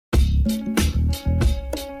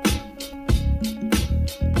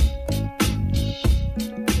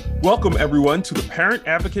Welcome, everyone, to the Parent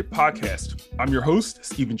Advocate Podcast. I'm your host,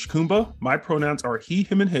 Stephen Chukumba. My pronouns are he,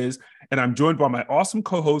 him, and his, and I'm joined by my awesome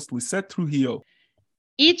co-host, Lizette Trujillo.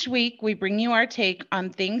 Each week, we bring you our take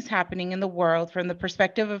on things happening in the world from the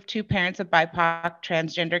perspective of two parents of BIPOC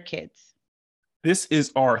transgender kids. This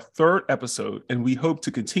is our third episode, and we hope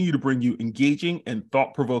to continue to bring you engaging and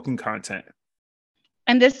thought-provoking content.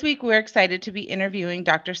 And this week, we're excited to be interviewing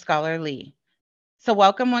Dr. Scholar Lee. So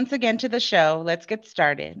welcome once again to the show. Let's get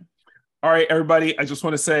started. All right, everybody, I just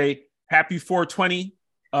want to say happy 420.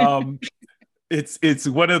 It's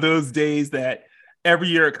one of those days that every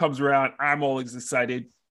year it comes around, I'm always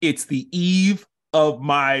excited. It's the eve of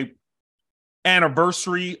my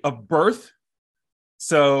anniversary of birth.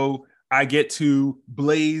 So I get to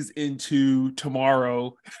blaze into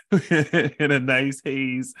tomorrow in a nice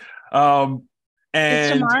haze. And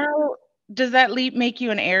Is tomorrow, does that leap make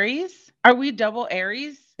you an Aries? Are we double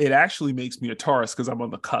Aries? It actually makes me a Taurus because I'm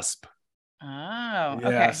on the cusp. Oh,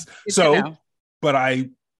 yes. Okay. Good So, but I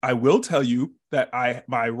will tell you that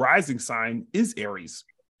my rising sign is Aries.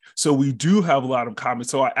 So we do have a lot of comments.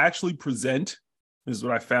 So I actually present, this is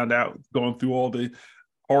what I found out going through all the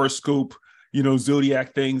horoscope,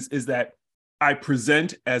 zodiac things, is that I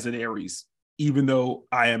present as an Aries, even though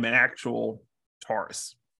I am an actual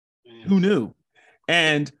Taurus. Who knew?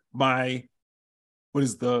 And what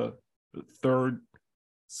is the third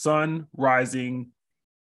sun rising?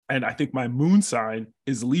 And I think my moon sign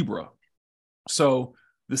is Libra. So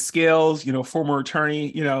the scales, former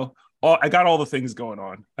attorney, I got all the things going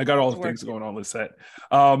on. Lizette.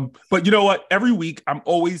 But you know what? Every week, I'm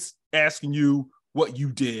always asking you what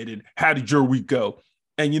you did and how did your week go?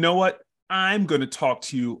 And you know what? I'm going to talk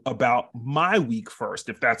to you about my week first,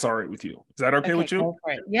 if that's all right with you. Is that okay with you? Go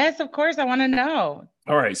for it. Yes, of course. I want to know.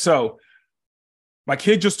 All right. So my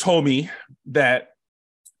kid just told me that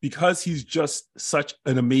because he's just such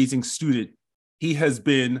an amazing student, he has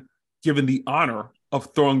been given the honor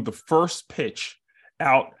of throwing the first pitch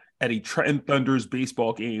out at a Trenton Thunder's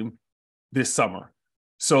baseball game this summer.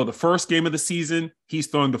 So the first game of the season, he's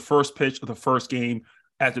throwing the first pitch of the first game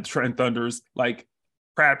at the Trenton Thunders. Like,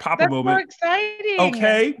 Brad Papa moment. That's so exciting.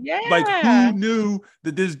 Okay. Yeah. Like, who knew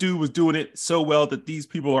that this dude was doing it so well that these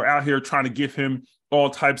people are out here trying to give him all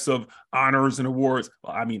types of honors and awards?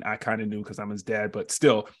 Well, I mean, I kind of knew because I'm his dad, but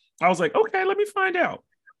still, I was like, okay, let me find out.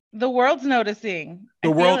 The world's noticing.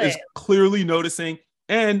 The world is clearly noticing.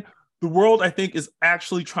 And the world, I think, is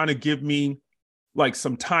actually trying to give me like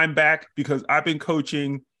some time back because I've been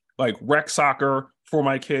coaching like rec soccer for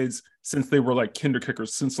my kids since they were like kinder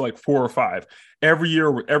kickers, since like 4 or 5. Every year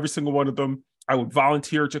with every single one of them, I would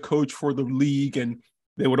volunteer to coach for the league and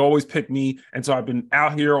they would always pick me. And so I've been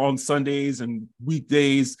out here on Sundays and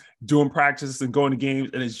weekdays doing practices and going to games,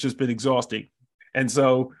 and it's just been exhausting. And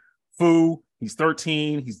so Fu, he's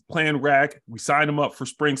 13, he's playing rec. We signed him up for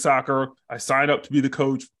spring soccer. I signed up to be the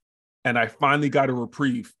coach, and I finally got a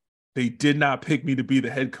reprieve. They did not pick me to be the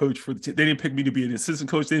head coach for the team. They didn't pick me to be an assistant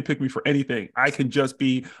coach. They didn't pick me for anything. I can just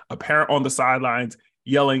be a parent on the sidelines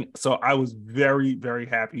yelling. So I was very, very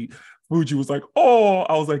happy. Fuji was like, oh,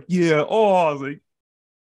 I was like, yeah, oh, I was like.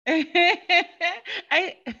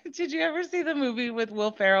 Did you ever see the movie with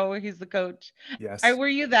Will Ferrell where he's the coach? Yes. Were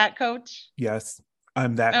you that coach? Yes,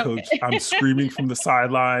 I'm that coach. I'm screaming from the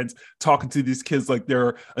sidelines, talking to these kids like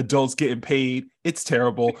they're adults getting paid. It's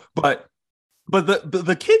terrible, but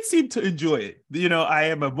the kids seem to enjoy it. I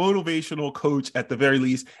am a motivational coach at the very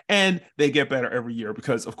least, and they get better every year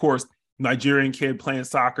because, of course, Nigerian kid playing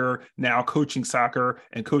soccer, now coaching soccer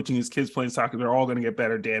and coaching his kids playing soccer, they're all going to get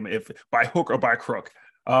better, damn it, if by hook or by crook.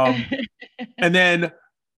 And then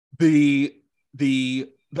I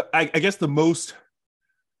guess the most,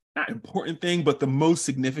 not important thing, but the most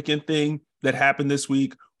significant thing that happened this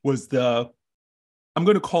week was I'm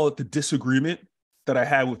going to call it the disagreement that I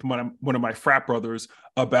had with one of my frat brothers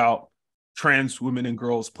about trans women and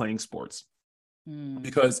girls playing sports.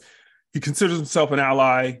 Because he considers himself an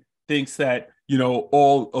ally, thinks that,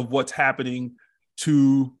 all of what's happening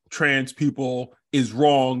to trans people is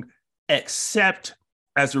wrong, except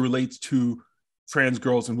as it relates to trans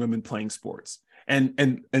girls and women playing sports.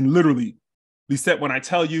 And literally, Lizette, when I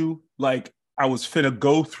tell you, like, I was finna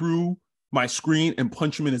go through my screen and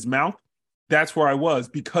punch him in his mouth, that's where I was,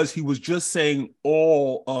 because he was just saying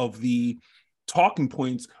all of the talking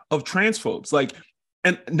points of transphobes. Like,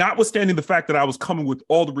 and notwithstanding the fact that I was coming with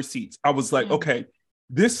all the receipts, I was like, okay,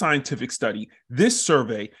 this scientific study, this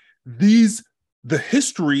survey, the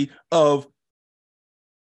history of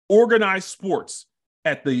organized sports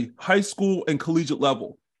at the high school and collegiate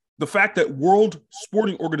level, the fact that world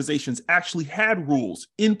sporting organizations actually had rules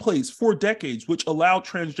in place for decades which allowed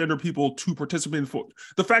transgender people to participate in sports,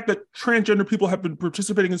 the fact that transgender people have been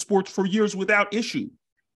participating in sports for years without issue.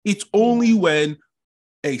 It's only when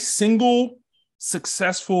a single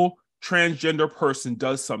successful transgender person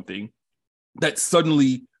does something that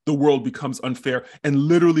suddenly the world becomes unfair. And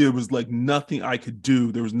literally, it was like nothing I could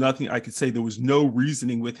do. There was nothing I could say. There was no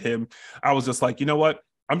reasoning with him. I was just like, you know what?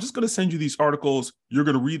 I'm just going to send you these articles. You're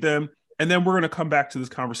going to read them. And then we're going to come back to this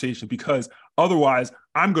conversation because otherwise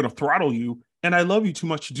I'm going to throttle you. And I love you too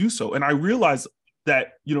much to do so. And I realize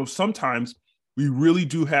that, you know, sometimes we really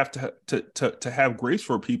do have to have grace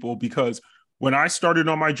for people, because when I started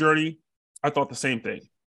on my journey, I thought the same thing.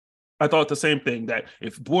 I thought the same thing, that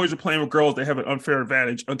if boys are playing with girls, they have an unfair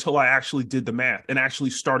advantage, until I actually did the math and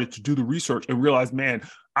actually started to do the research and realized, man,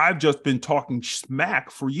 I've just been talking smack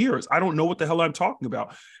for years. I don't know what the hell I'm talking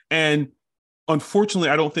about. And unfortunately,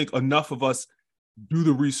 I don't think enough of us do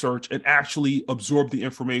the research and actually absorb the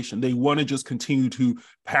information. They want to just continue to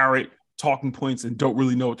parrot talking points and don't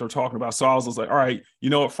really know what they're talking about. So I was just like, all right, you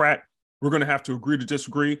know what, frat? We're going to have to agree to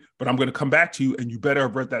disagree, but I'm going to come back to you and you better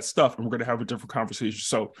have read that stuff and we're going to have a different conversation.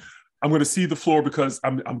 So I'm going to cede the floor because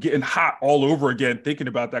I'm getting hot all over again thinking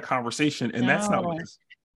about that conversation, and that's not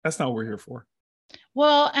what we're here for.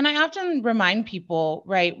 Well, and I often remind people,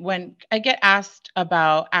 right, when I get asked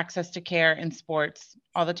about access to care in sports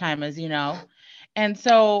all the time, as you know, and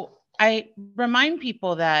so I remind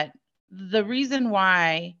people that the reason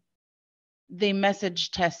why they message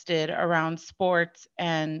tested around sports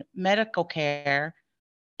and medical care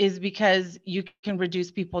is because you can reduce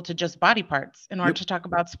people to just body parts. In order to talk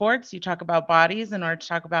about sports, you talk about bodies. In order to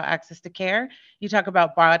talk about access to care, you talk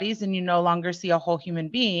about bodies, and you no longer see a whole human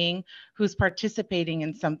being who's participating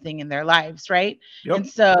in something in their lives, right? Yep. And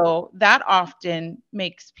so that often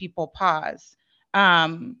makes people pause.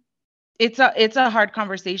 It's a hard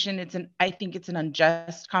conversation. I think it's an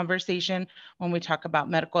unjust conversation when we talk about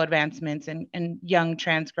medical advancements and young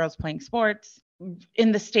trans girls playing sports.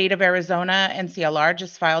 In the state of Arizona, NCLR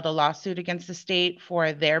just filed a lawsuit against the state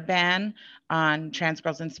for their ban on trans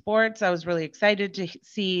girls in sports. I was really excited to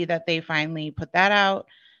see that they finally put that out.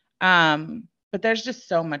 But there's just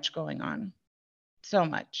so much going on. So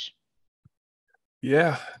much.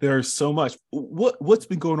 Yeah, there's so much. What's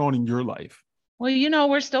been going on in your life? Well, you know,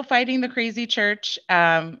 we're still fighting the crazy church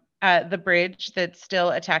at the bridge that's still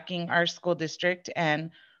attacking our school district and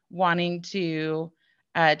wanting to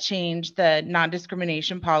change the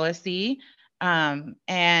non-discrimination policy,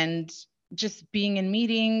 and just being in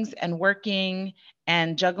meetings and working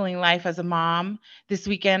and juggling life as a mom. This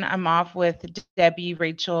weekend, I'm off with Debbie,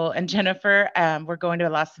 Rachel, and Jennifer. We're going to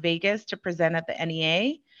Las Vegas to present at the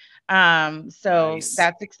NEA. So Nice.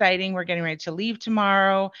 That's exciting. We're getting ready to leave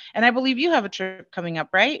tomorrow. And I believe you have a trip coming up,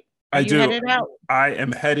 right? Are you headed out? I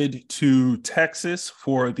am headed to Texas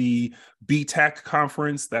for the BTAC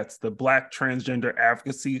conference. That's the Black Transgender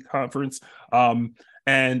Advocacy Conference. And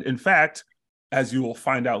in fact, as you will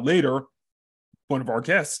find out later, one of our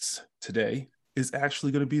guests today is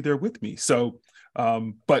actually going to be there with me. So,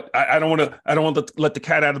 but I don't want to let the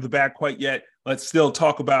cat out of the bag quite yet. Let's still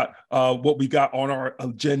talk about what we got on our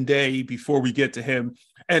agenda before we get to him.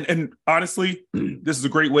 And honestly, this is a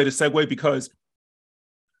great way to segue, because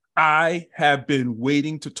I have been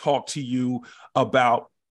waiting to talk to you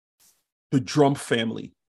about the Drumpf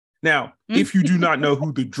family. Now, if you do not know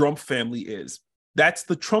who the Drumpf family is, that's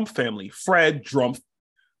the Trump family. Fred Drumpf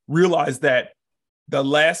realized that the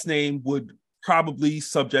last name would probably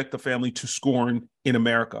subject the family to scorn in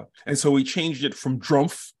America. And so he changed it from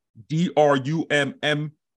Drumpf,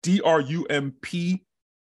 Drumpf,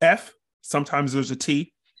 sometimes there's a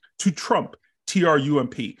T, to Trump,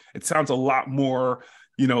 Trump. It sounds a lot more,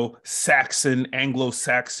 you know, Saxon,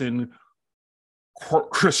 Anglo-Saxon,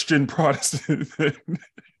 Christian, Protestant.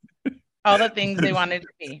 All the things they wanted to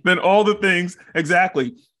be. Then all the things,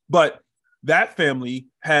 exactly. But that family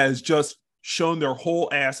has just shown their whole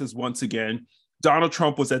asses once again. Donald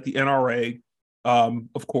Trump was at the NRA,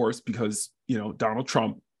 of course, because, you know, Donald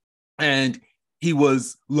Trump, and he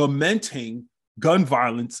was lamenting gun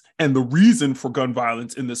violence and the reason for gun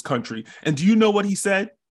violence in this country. And do you know what he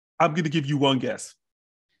said? I'm going to give you one guess.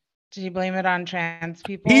 Did he blame it on trans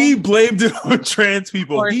people? He blamed it on trans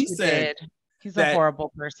people. He said he's a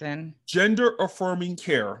horrible person. Gender affirming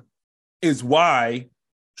care is why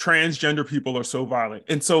transgender people are so violent.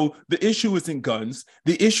 And so the issue isn't guns.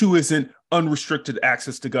 The issue isn't unrestricted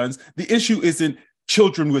access to guns. The issue isn't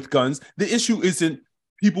children with guns. The issue isn't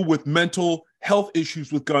people with mental health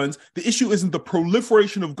issues with guns. The issue isn't the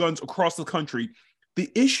proliferation of guns across the country. The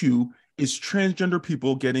issue is transgender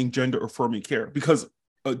people getting gender affirming care. Because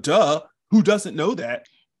Duh. Who doesn't know that?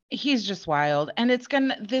 He's just wild. And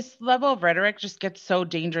this level of rhetoric just gets so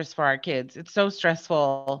dangerous for our kids. It's so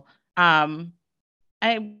stressful.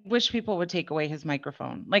 I wish people would take away his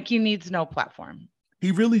microphone. Like, he needs no platform.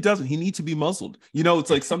 He really doesn't. He needs to be muzzled. It's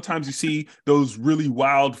like sometimes you see those really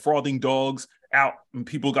wild frothing dogs out and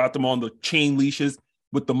people got them on the chain leashes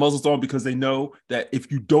with the muzzles on because they know that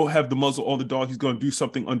if you don't have the muzzle on the dog, he's going to do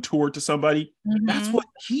something untoward to somebody. Mm-hmm. That's what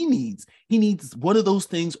he needs. He needs one of those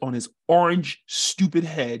things on his orange, stupid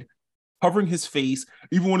head, covering his face,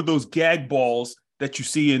 even one of those gag balls that you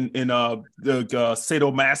see in the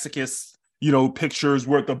sadomasochist, pictures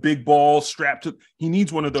where the big ball strapped to. He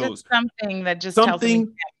needs one of those. Just something that just tells him he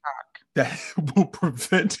can't talk. That will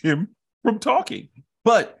prevent him from talking.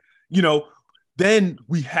 But, then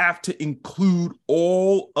we have to include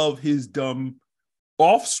all of his dumb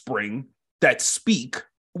offspring that speak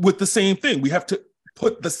with the same thing. We have to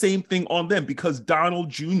put the same thing on them because Donald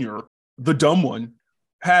Jr., the dumb one,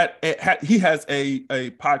 he has a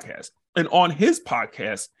podcast. And on his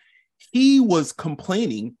podcast, he was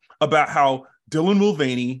complaining about how Dylan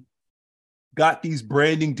Mulvaney got these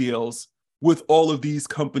branding deals with all of these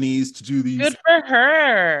companies to do these. Good for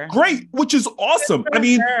her. Great, which is awesome.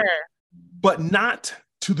 Her. But not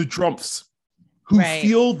to the Drumpfs who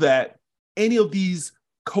feel that any of these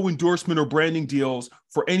co-endorsement or branding deals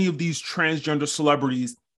for any of these transgender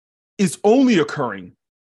celebrities is only occurring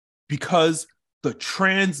because the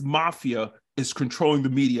trans mafia is controlling the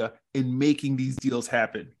media and making these deals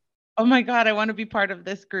happen. Oh my God, I want to be part of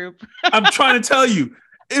this group. I'm trying to tell you,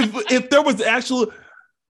 if there was actual...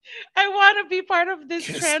 I want to be part of this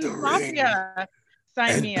trans mafia.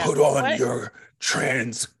 Sign me up. Put on your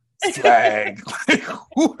trans flag. Like,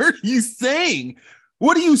 what are you saying?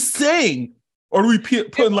 What are you saying? Or do we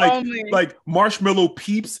put like marshmallow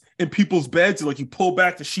peeps in people's beds? Like you pull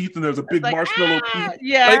back the sheath and there's a big marshmallow peep.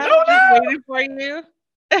 Yeah, like, oh, just waiting for you.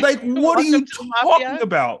 Like, what are you talking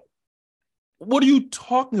about? What are you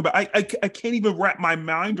talking about? I can't even wrap my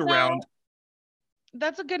mind around.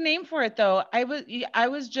 That's a good name for it, though. I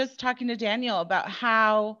was just talking to Daniel about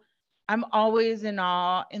how I'm always in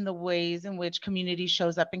awe in the ways in which community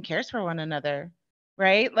shows up and cares for one another,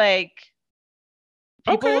 right? Like,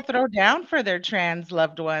 people will throw down for their trans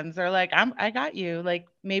loved ones. Or like, I got you. Like,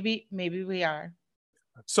 maybe we are.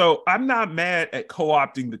 So I'm not mad at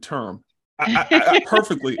co-opting the term.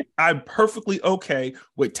 I'm perfectly okay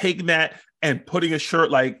with taking that and putting a shirt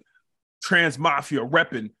like trans mafia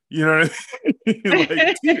repping, you know what I mean?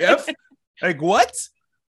 Like TF, like what?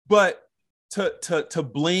 But to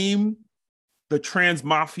blame the trans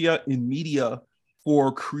mafia in media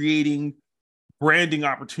for creating branding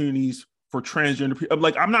opportunities for transgender people,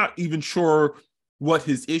 like I'm not even sure what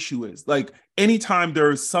his issue is. Like anytime there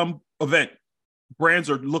is some event, brands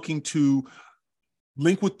are looking to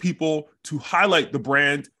link with people to highlight the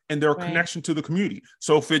brand and their connection to the community.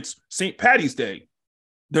 So if it's St. Patty's Day,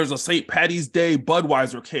 there's a St. Patty's Day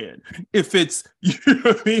Budweiser can. If it's, you know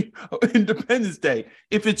what I mean, Independence Day,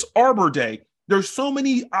 if it's Arbor Day, there's so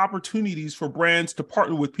many opportunities for brands to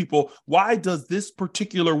partner with people. Why does this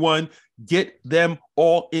particular one get them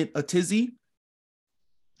all in a tizzy?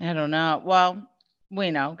 I don't know. Well,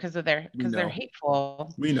 we know because they're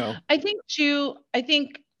hateful. We know. I think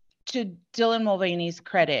to Dylan Mulvaney's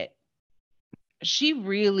credit, she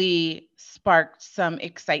really sparked some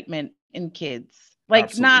excitement in kids. Like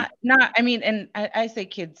Absolutely. not, I mean, and I say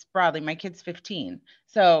kids broadly, my kid's 15,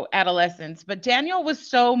 so adolescents, but Daniel was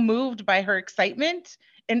so moved by her excitement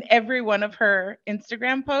in every one of her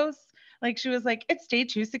Instagram posts. Like she was like, it's day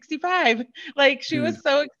 265. Like she was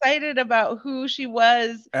so excited about who she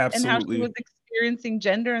was and how she was experiencing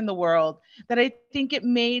gender in the world that I think it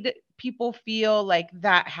made people feel like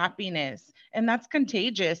that happiness, and that's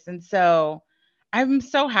contagious. And so I'm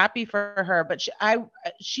so happy for her, but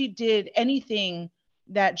she did anything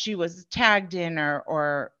that she was tagged in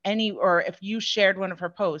or if you shared one of her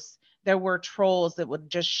posts, there were trolls that would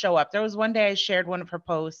just show up. There was one day I shared one of her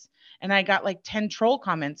posts and I got like 10 troll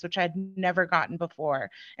comments, which I'd never gotten before.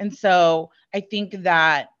 And so I think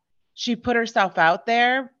that she put herself out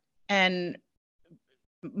there and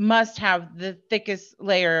must have the thickest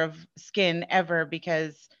layer of skin ever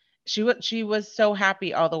because she was so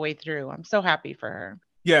happy all the way through. I'm so happy for her.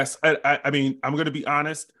 Yes. I mean, I'm going to be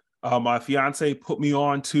honest. My fiance put me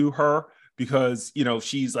on to her because, you know,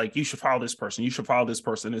 she's like, you should follow this person. You should follow this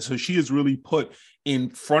person. And so she has really put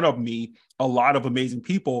in front of me a lot of amazing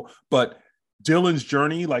people. But Dylan's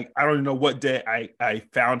journey, like, I don't even know what day I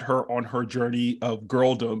found her on her journey of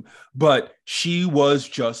girldom, but she was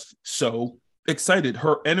just so excited.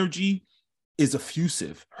 Her energy is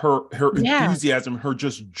effusive. Her Yeah. enthusiasm, her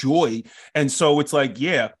just joy. And so it's like,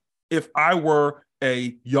 yeah, if I were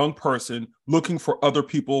a young person looking for other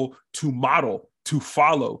people to model, to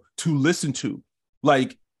follow, to listen to,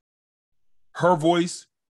 like her voice,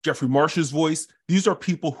 Jeffrey Marsh's voice, these are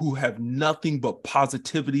people who have nothing but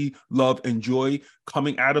positivity, love, and joy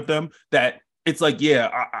coming out of them, that it's like, yeah,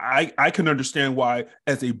 I can understand why,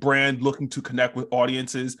 as a brand looking to connect with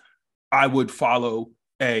audiences, I would follow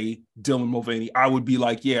a Dylan Mulvaney. I would be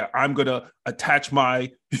like, yeah, I'm gonna attach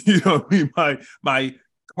my, my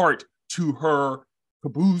cart to her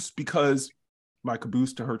caboose, because my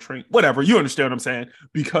caboose to her train, whatever, you understand what I'm saying? I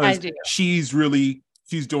Because do. she's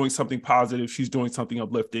doing something positive. She's doing something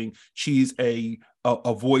uplifting. She's a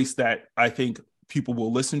voice that I think people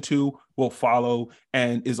will listen to, will follow,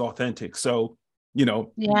 and is authentic. So,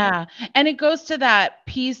 Yeah. And it goes to that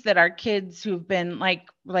piece that our kids who've been like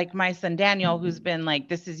my son Daniel, who's been like,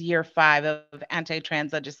 this is year 5 of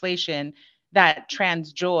anti-trans legislation, that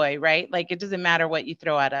trans joy, right? Like, it doesn't matter what you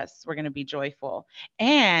throw at us, we're going to be joyful.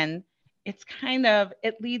 And it's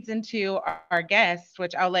it leads into our guest,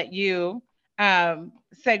 which I'll let you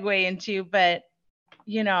segue into, but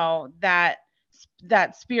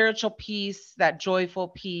that spiritual piece, that joyful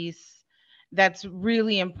piece, that's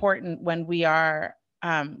really important when we are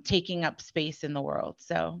taking up space in the world.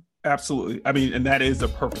 So absolutely. I mean, and that is a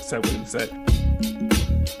perfect segue, Lizette.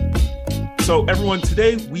 So everyone,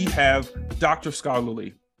 today we have Dr.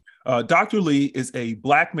 Scholarly. Dr. Lee is a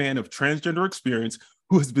Black man of transgender experience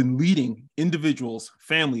who has been leading individuals,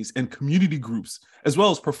 families, and community groups, as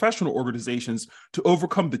well as professional organizations, to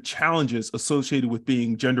overcome the challenges associated with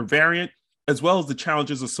being gender variant, as well as the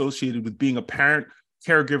challenges associated with being a parent,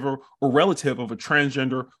 caregiver, or relative of a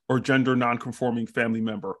transgender or gender nonconforming family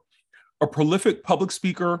member. A prolific public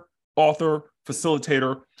speaker, author,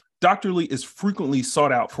 facilitator, Dr. Lee is frequently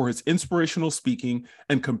sought out for his inspirational speaking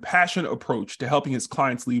and compassionate approach to helping his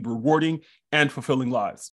clients lead rewarding and fulfilling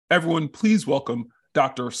lives. Everyone, please welcome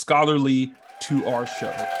Dr. Scholarly to our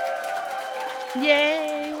show.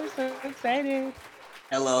 yay, we're so excited.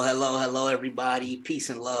 Hello, everybody. Peace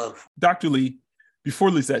and love. Dr. Lee, before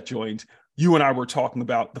Lizette joined, you and I were talking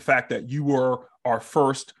about the fact that you were our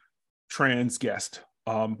first trans guest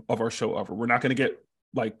of our show ever. We're not going to get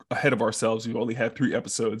ahead of ourselves. We've only had 3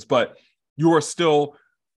 episodes, but you are still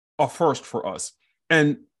a first for us.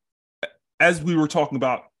 And as we were talking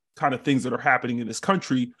about kind of things that are happening in this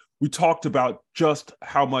country, we talked about just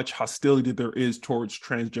how much hostility there is towards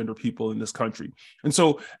transgender people in this country. And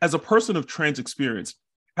so, as a person of trans experience,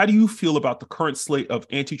 how do you feel about the current slate of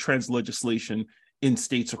anti-trans legislation in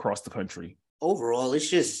states across the country? Overall, it's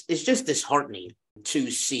just disheartening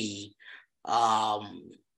to see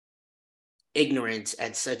ignorance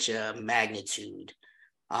at such a magnitude.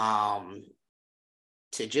 To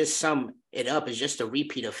just sum it up, is just a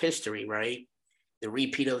repeat of history, right? The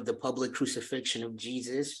repeat of the public crucifixion of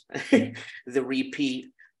Jesus, the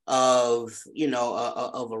repeat of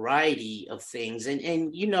a variety of things, and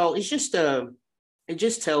it's just it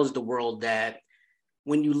just tells the world that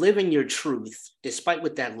when you live in your truth, despite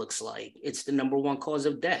what that looks like, it's the number one cause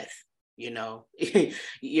of death.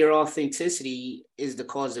 Your authenticity is the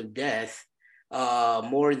cause of death,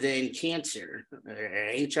 more than cancer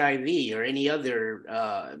or HIV or any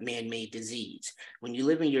other man-made disease. When you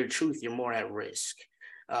live in your truth, you're more at risk.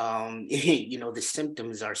 The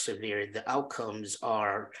symptoms are severe. The outcomes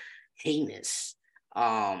are heinous.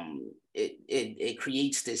 It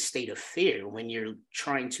creates this state of fear when you're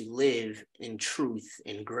trying to live in truth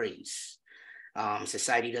and grace.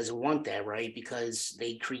 Society doesn't want that, right? Because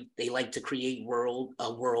they like to create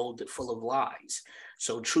a world full of lies.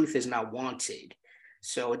 So truth is not wanted.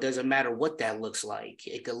 So it doesn't matter what that looks like.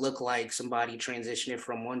 It could look like somebody transitioning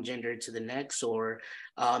from one gender to the next, or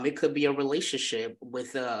it could be a relationship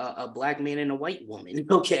with a Black man and a white woman.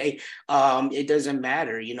 Okay, it doesn't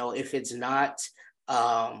matter. If it's not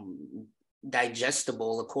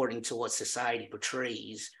digestible according to what society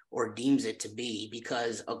portrays or deems it to be,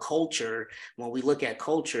 because a culture, when we look at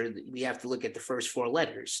culture, we have to look at the first 4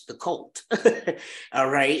 letters, the cult. All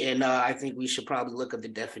right. And I think we should probably look up the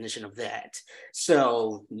definition of that.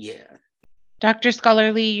 So, yeah. Dr.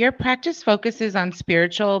 Scholarly, your practice focuses on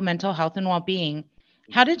spiritual, mental health, and well-being.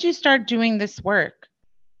 How did you start doing this work?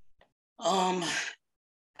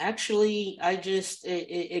 Actually,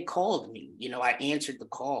 it called me. I answered the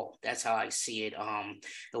call. That's how I see it.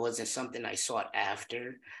 It wasn't something I sought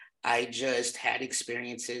after. I just had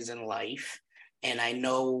experiences in life, and I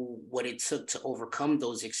know what it took to overcome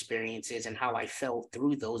those experiences and how I felt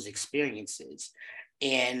through those experiences.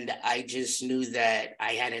 And I just knew that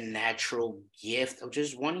I had a natural gift of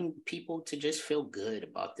just wanting people to just feel good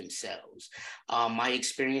about themselves. My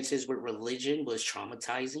experiences with religion was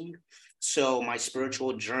traumatizing. So my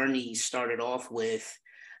spiritual journey started off with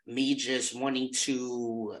me just wanting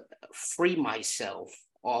to free myself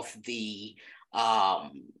off the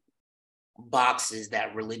boxes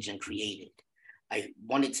that religion created. I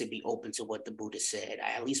wanted to be open to what the Buddha said.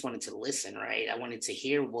 I at least wanted to listen, right? I wanted to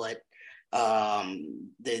hear what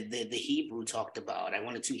the Hebrew talked about. I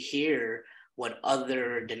wanted to hear what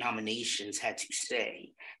other denominations had to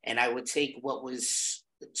say. And I would take what was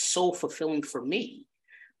so fulfilling for me.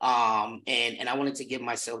 And I wanted to give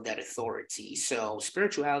myself that authority. So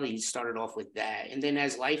spirituality started off with that. And then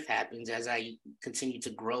as life happens, as I continue to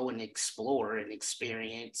grow and explore and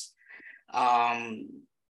experience, I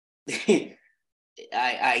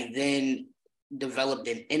then developed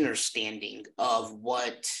an understanding of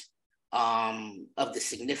of the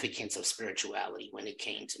significance of spirituality when it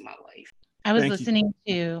came to my life. I was listening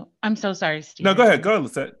to, I'm so sorry, Steve. No, go ahead,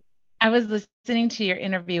 Lizette. I was listening to your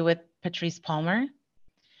interview with Patrice Palmer.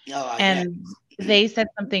 And Yeah. they said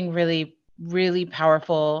something really, really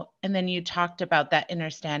powerful. And then you talked about that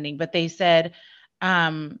understanding, but they said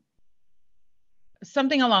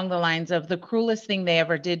something along the lines of the cruelest thing they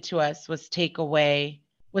ever did to us was take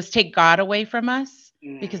God away from us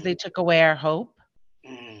because they took away our hope.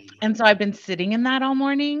 And so I've been sitting in that all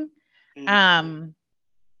morning.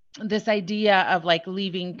 This idea of like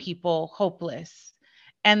leaving people hopeless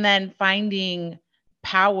and then finding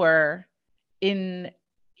power in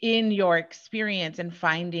your experience and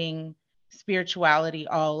finding spirituality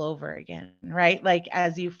all over again, right? Like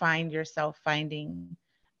as you find yourself finding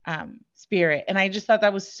spirit. And I just thought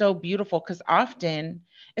that was so beautiful because often,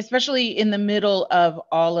 especially in the middle of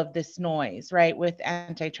all of this noise, right, with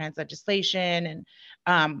anti-trans legislation and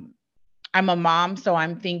I'm a mom, so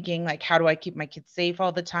I'm thinking like, how do I keep my kids safe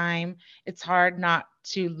all the time? It's hard not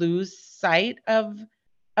to lose sight of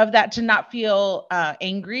that, to not feel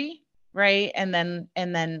angry, right? And then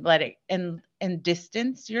let it and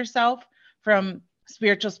distance yourself from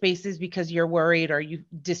spiritual spaces because you're worried or you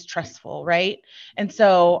distrustful, right? And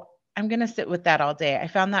so I'm going to sit with that all day. I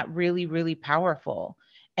found that really, really powerful.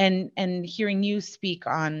 And hearing you speak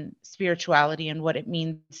on spirituality and what it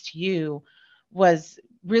means to you was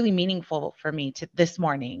really meaningful for me to this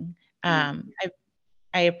morning. I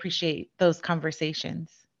appreciate those conversations.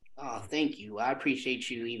 Oh, thank you. I appreciate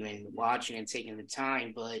you even watching and taking the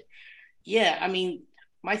time. But yeah, I mean,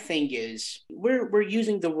 my thing is we're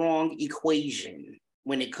using the wrong equation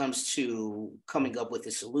when it comes to coming up with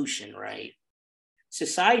a solution, right?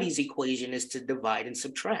 Society's equation is to divide and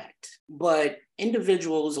subtract. But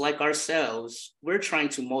individuals like ourselves, we're trying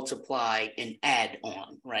to multiply and add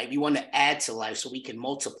on, right? We want to add to life so we can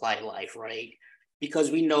multiply life, right? Because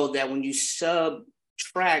we know that when you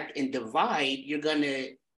subtract and divide, you're going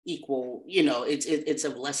to equal, it's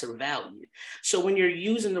of lesser value. So when you're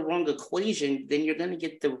using the wrong equation, then you're going to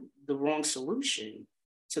get the wrong solution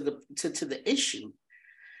to the issue.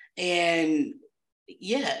 And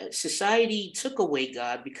yeah, society took away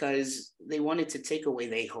God because they wanted to take away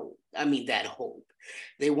that hope.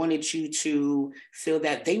 They wanted you to feel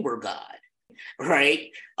that they were God, right?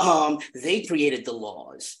 They created the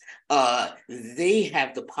laws. They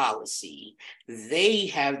have the policy. They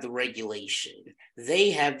have the regulation.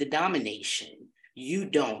 They have the domination. You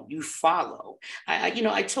don't. You follow. I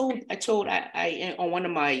on one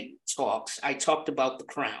of my talks, I talked about the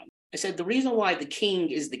crown. I said the reason why the king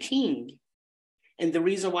is the king, and the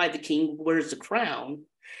reason why the king wears the crown,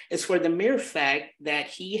 is for the mere fact that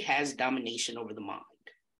he has domination over the mind.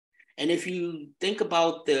 And if you think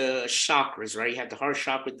about the chakras, right? You have the heart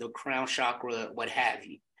chakra, the crown chakra, what have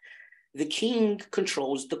you. The king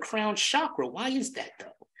controls the crown chakra. Why is that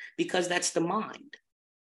though? Because that's the mind.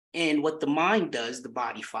 And what the mind does, the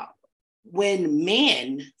body follows. When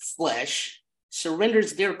man, flesh,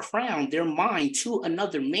 surrenders their crown, their mind to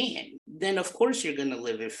another man, then of course you're going to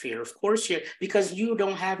live in fear. Of course because you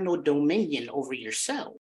don't have no dominion over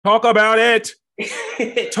yourself. Talk about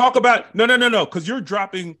it. Talk about, no, because you are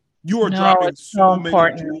dropping so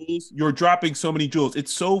many jewels. You're dropping so many jewels.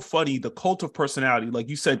 It's so funny, the cult of personality, like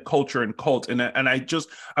you said, culture and cult. And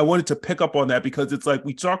I wanted to pick up on that because it's like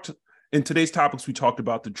in today's topics, we talked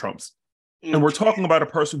about the Trumps. And we're talking about a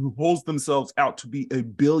person who holds themselves out to be a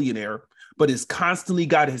billionaire, but has constantly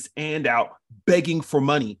got his hand out begging for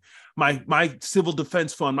money. My civil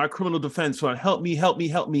defense fund, my criminal defense fund, help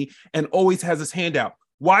me, and always has his hand out.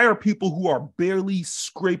 Why are people who are barely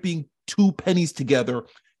scraping 2 pennies together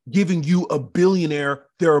giving you a billionaire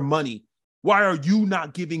their money? Why are you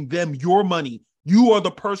not giving them your money? You are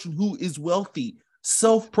the person who is wealthy.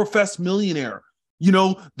 self-professed millionaire. You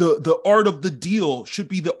know, the art of the deal should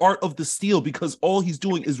be the art of the steal, because all he's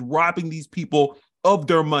doing is robbing these people of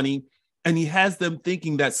their money. And he has them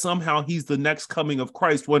thinking that somehow he's the next coming of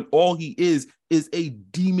Christ, when all he is a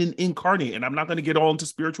demon incarnate. And I'm not going to get all into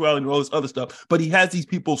spirituality and all this other stuff, but he has these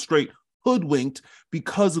people straight hoodwinked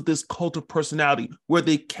because of this cult of personality, where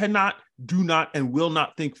they cannot, do not, and will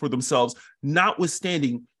not think for themselves,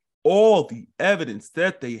 notwithstanding all the evidence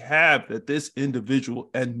that they have that this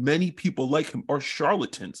individual and many people like him are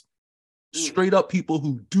charlatans. Straight up people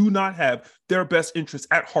who do not have their best interests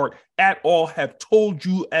at heart at all, have told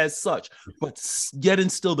you as such, but yet and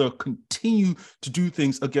still they'll continue to do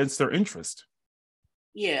things against their interest.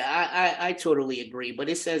 Yeah, I totally agree. But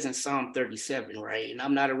it says in Psalm 37, right? And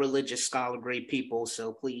I'm not a religious scholar, great people,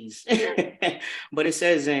 so please. But it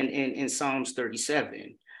says in Psalms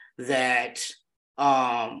 37 that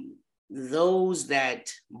those that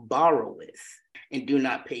borroweth and do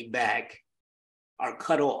not pay back are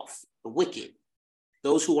cut off. The wicked,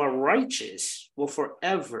 those who are righteous, will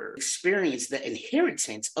forever experience the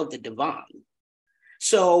inheritance of the divine.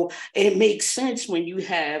 So it makes sense when you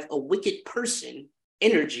have a wicked person,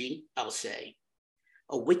 energy, I'll say,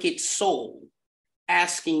 a wicked soul,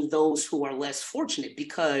 asking those who are less fortunate,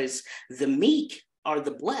 because the meek are the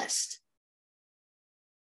blessed.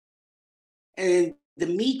 And the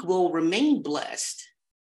meek will remain blessed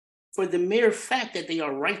for the mere fact that they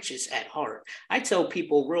are righteous at heart. I tell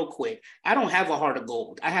people real quick, I don't have a heart of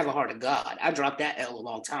gold. I have a heart of God. I dropped that L a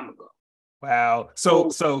long time ago. Wow. So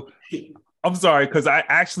I'm sorry, because I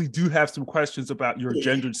actually do have some questions about your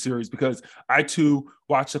gendered series, because I too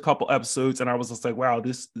watched a couple episodes and I was just like, wow,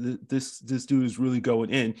 this dude is really going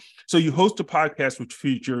in. So you host a podcast which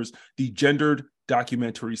features the gendered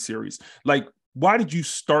documentary series. Like, why did you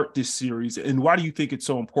start this series, and why do you think it's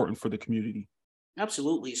so important for the community?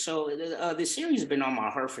 Absolutely. So the series has been on my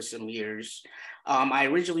heart for some years. I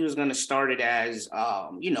originally was going to start it as,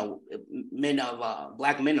 Black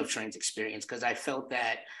men of trans experience, because I felt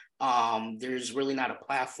that there's really not a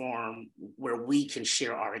platform where we can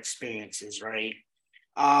share our experiences, right?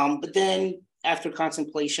 But then after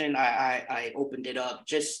contemplation, I opened it up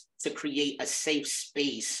just to create a safe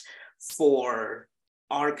space for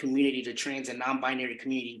our community, the trans and non-binary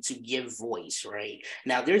community, to give voice, right?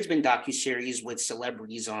 Now, there's been docuseries with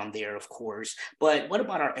celebrities on there, of course, but what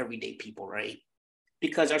about our everyday people, right?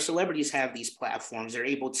 Because our celebrities have these platforms, they're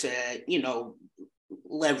able to,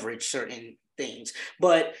 leverage certain things.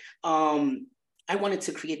 But I wanted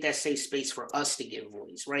to create that safe space for us to give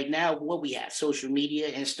voice. Right now, what we have, social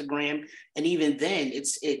media, Instagram, and even then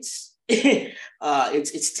it's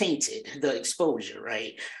it's tainted, the exposure,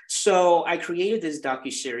 right? So I created this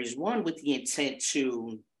docuseries, one with the intent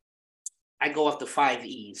to, I go off the 5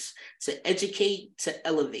 E's, to educate, to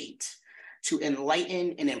elevate, to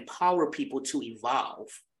enlighten and empower people to evolve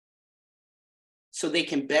so they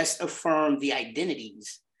can best affirm the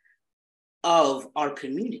identities of our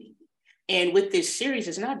community. And with this series,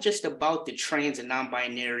 it's not just about the trans and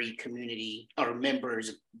non-binary community or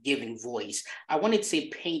members giving voice. I wanted to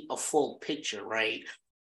paint a full picture, right?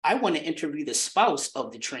 I want to interview the spouse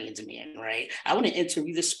of the trans man, right? I want to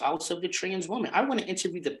interview the spouse of the trans woman. I want to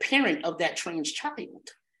interview the parent of that trans child.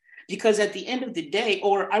 Because at the end of the day,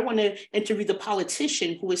 or I want to interview the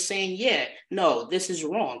politician who is saying, yeah, no, this is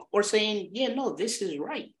wrong, or saying, yeah, no, this is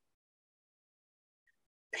right.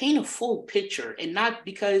 Paint a full picture, and not,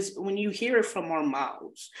 because when you hear it from our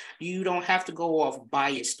mouths, you don't have to go off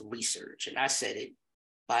biased research. And I said it,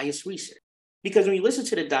 biased research. Because when you listen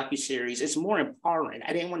to the docuseries, it's more empowering.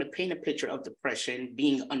 I didn't want to paint a picture of depression,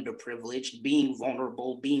 being underprivileged, being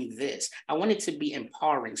vulnerable, being this. I want it to be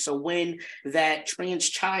empowering. So when that trans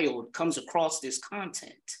child comes across this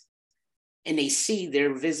content and they see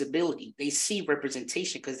their visibility, they see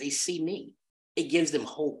representation because they see me, it gives them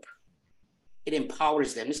hope. It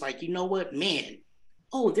empowers them. It's like, you know what, man,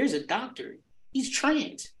 oh, there's a doctor. He's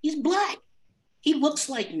trans. He's Black. He looks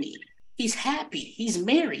like me. He's happy. He's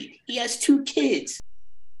married. He has 2 kids.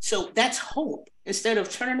 So that's hope. Instead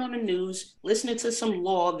of turning on the news, listening to some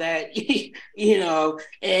law that,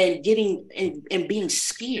 and getting and being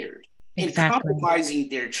scared and compromising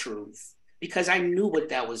their truth, because I knew what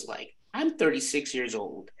that was like. I'm 36 years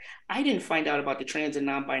old. I didn't find out about the trans and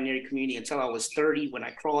non-binary community until I was 30, when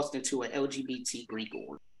I crossed into an LGBT Greek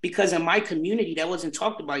order. Because in my community, that wasn't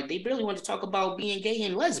talked about. They barely want to talk about being gay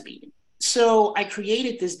and lesbian. So I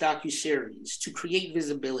created this docuseries to create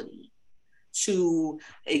visibility, to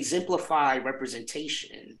exemplify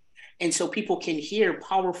representation, and so people can hear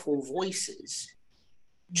powerful voices,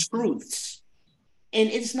 truths. And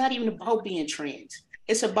it's not even about being trans.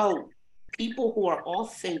 It's about people who are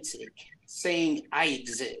authentic, saying I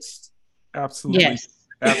exist. Absolutely. Yes.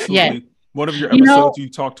 Absolutely. Yes. One of your You know, episodes, you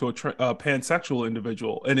talk to a pansexual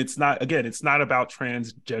individual, and it's not about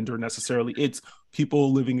transgender necessarily. It's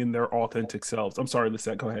people living in their authentic selves. I'm sorry,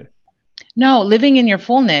 Lizette, go ahead. no, living in your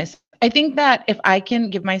fullness. I think that if I can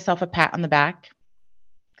give myself a pat on the back,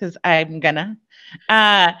 because I'm gonna,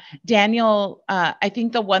 uh, Daniel, I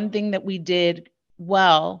think the one thing that we did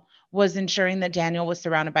well was ensuring that Daniel was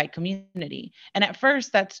surrounded by community. And at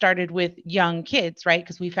first, that started with young kids, right?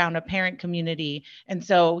 Because we found a parent community. And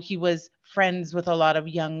so he was friends with a lot of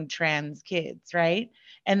young trans kids, right?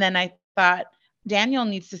 And then I thought, Daniel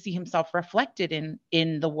needs to see himself reflected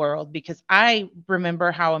in the world, because I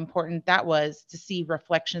remember how important that was to see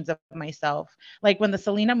reflections of myself. Like when the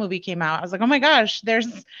Selena movie came out, I was like, "Oh my gosh, they're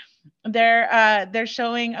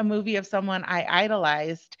showing a movie of someone I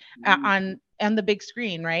idolized on the big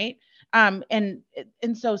screen, right?" And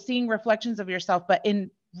so seeing reflections of yourself, but in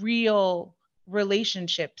real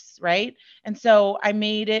relationships, right? And so I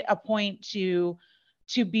made it a point to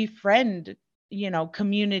befriend,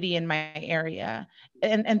 community in my area,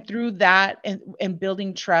 and through that and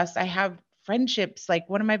building trust, I have friendships, like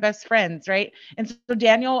one of my best friends, right? And so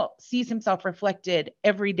Daniel sees himself reflected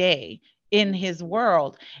every day in his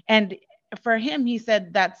world. And for him, he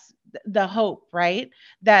said that's the hope, right?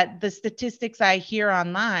 That the statistics I hear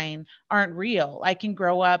online aren't real. I can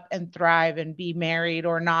grow up and thrive and be married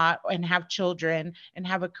or not and have children and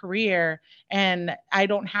have a career. And I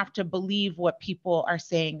don't have to believe what people are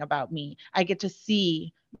saying about me. I get to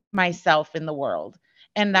see myself in the world.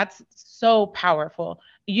 And that's so powerful.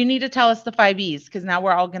 You need to tell us the 5 E's, because now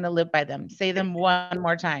we're all going to live by them. Say them one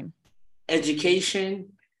more time.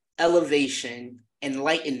 Education, elevation,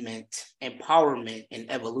 enlightenment, empowerment,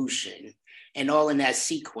 and evolution, and all in that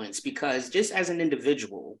sequence. Because just as an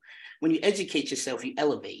individual, when you educate yourself, you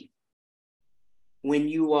elevate. When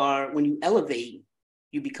you elevate,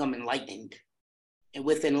 you become enlightened. And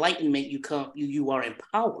with enlightenment, you are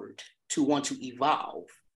empowered to want to evolve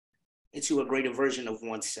into a greater version of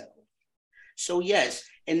oneself. So yes,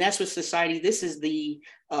 and that's what society, this is the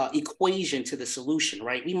equation to the solution,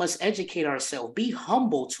 right? We must educate ourselves, be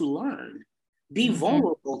humble to learn, be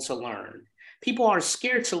vulnerable to learn. People are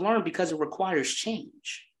scared to learn because it requires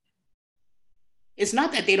change. It's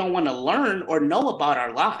not that they don't want to learn or know about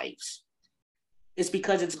our lives. It's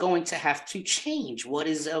because it's going to have to change what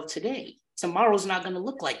is of today. Tomorrow's not going to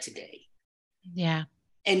look like today. Yeah.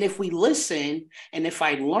 And if we listen and if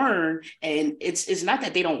I learn, and it's not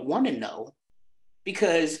that they don't want to know,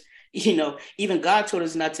 because, even God told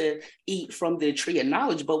us not to eat from the tree of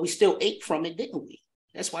knowledge, but we still ate from it, didn't we?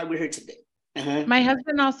 That's why we're here today. My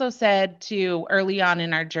husband also said to early on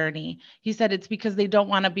in our journey, he said it's because they don't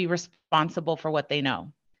want to be responsible for what they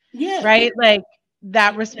know. Yeah. Right? Like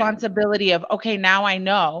that responsibility of, okay, now I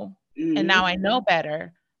know, and now I Mm-hmm. know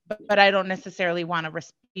better, but I don't necessarily want to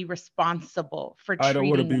be responsible for I don't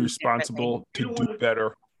want to treating be them responsible to do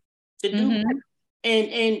better. To do better.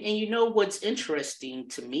 And what's interesting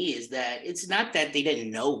to me is that it's not that they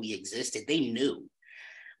didn't know we existed. They knew.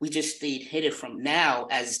 We just stayed hidden from. Now,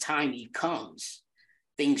 as time comes,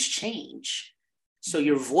 things change. So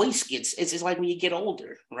your voice it's like when you get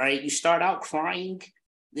older, right? You start out crying,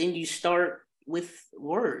 then you start with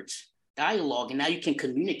words, dialogue, and now you can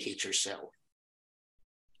communicate yourself.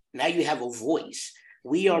 Now you have a voice.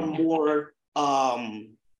 We are more,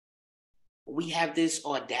 we have this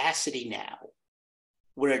audacity now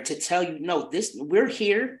where to tell you, no, we're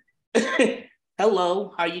here.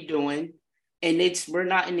 Hello, how you doing? And we're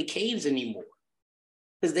not in the caves anymore,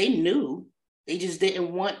 because they knew. They just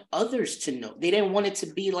didn't want others to know. They didn't want it to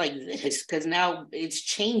be like this, because now it's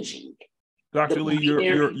changing. Dr. Lee,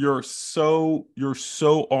 you're so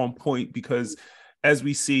on point, because as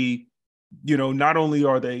we see, not only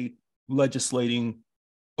are they legislating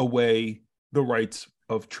away the rights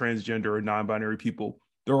of transgender and non-binary people,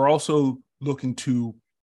 they're also looking to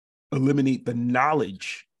eliminate the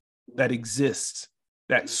knowledge that exists,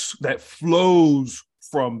 that flows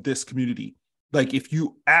from this community. Like, if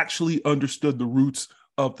you actually understood the roots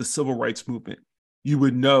of the civil rights movement, you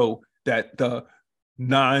would know that the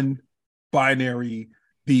non-binary,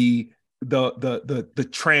 the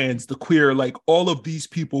trans, the queer, like all of these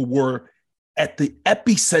people were at the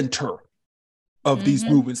epicenter of these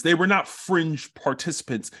movements. They were not fringe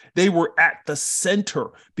participants. They were at the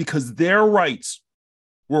center, because their rights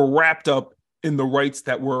were wrapped up in the rights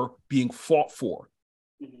that were being fought for.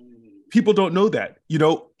 People don't know that.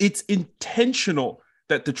 It's intentional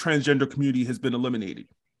that the transgender community has been eliminated.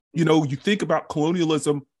 You think about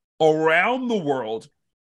colonialism around the world,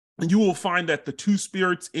 and you will find that the two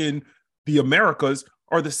spirits in the Americas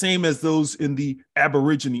are the same as those in the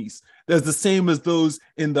Aborigines. That's the same as those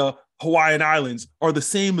in the Hawaiian Islands, are the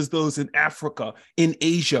same as those in Africa, in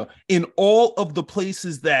Asia, in all of the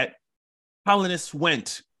places that colonists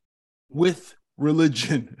went with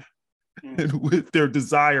religion and with their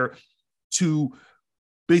desire to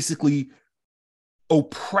basically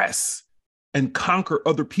oppress and conquer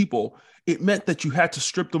other people. It meant that you had to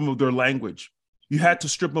strip them of their language. You had to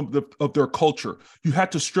strip them of their culture. You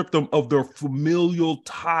had to strip them of their familial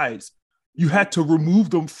ties. You had to remove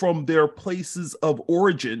them from their places of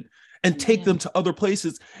origin and take them to other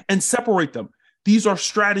places and separate them. These are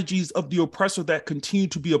strategies of the oppressor that continue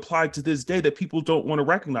to be applied to this day that people don't want to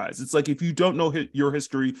recognize. It's like, if you don't know your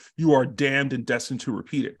history, you are damned and destined to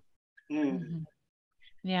repeat it.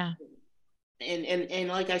 Yeah. And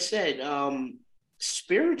like I said,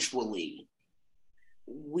 spiritually,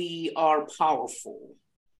 we are powerful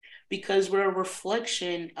because we're a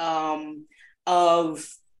reflection of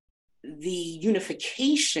the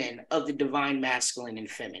unification of the divine masculine and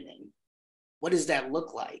feminine. What does that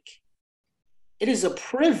look like? It is a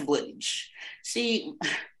privilege. See,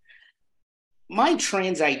 my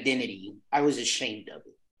trans identity, I was ashamed of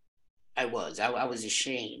it. I was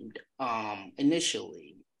ashamed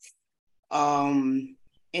initially. And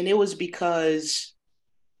it was because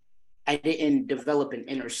I didn't develop an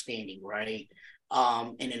understanding, right?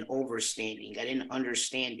 And an overstanding. I didn't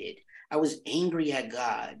understand it. I was angry at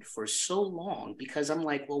God for so long because I'm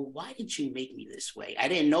like, well, why did you make me this way? I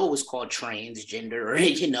didn't know it was called transgender, or,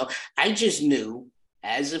 I just knew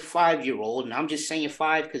as a 5-year-old, and I'm just saying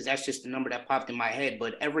 5 because that's just the number that popped in my head.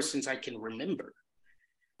 But ever since I can remember,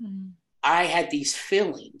 I had these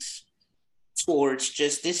feelings towards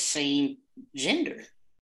just this same gender.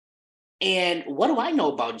 And what do I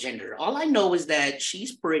know about gender? All I know is that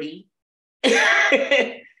she's pretty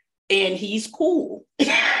and he's cool.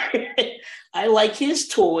 I like his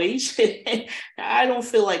toys. I don't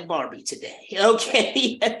feel like Barbie today.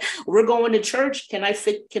 Okay. We're going to church. Can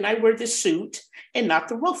I wear this suit and not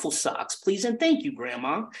the ruffle socks, please? And thank you,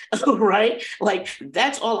 Grandma. Right? Like,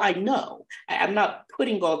 that's all I know. I'm not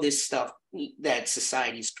putting all this stuff that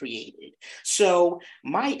society's created. So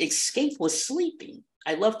my escape was sleeping.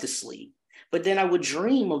 I love to sleep, but then I would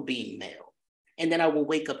dream of being male. And then I will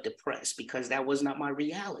wake up depressed because that was not my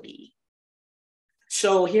reality.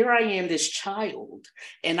 So here I am, this child,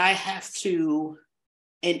 and I have to,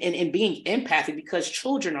 and being empathic, because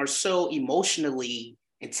children are so emotionally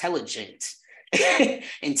intelligent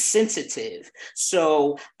and sensitive.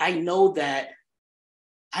 So I know that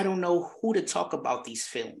I don't know who to talk about these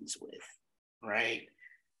feelings with, right?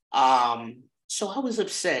 So I was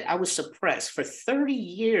upset. I was suppressed. For 30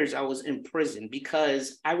 years, I was in prison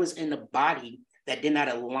because I was in a body that did not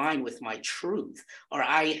align with my truth, or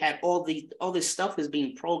I had all this stuff is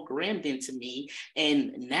being programmed into me,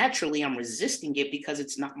 and naturally I'm resisting it because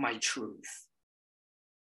it's not my truth.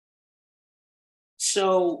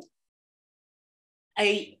 So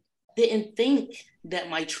I didn't think that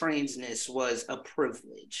my transness was a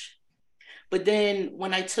privilege. But then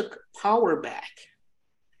when I took power back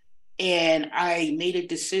and I made a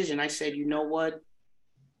decision, I said, you know what?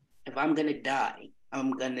 If I'm going to die,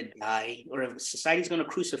 I'm going to die. Or if society's going to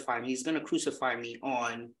crucify me, he's going to crucify me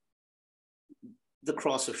on the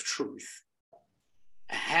cross of truth.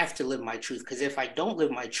 I have to live my truth, because if I don't live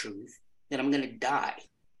my truth, then I'm going to die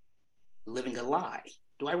living a lie.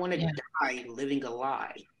 Do I want to die living a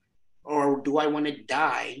lie? Or do I want to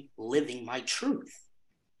die living my truth?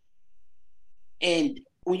 And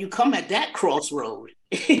when you come at that crossroad,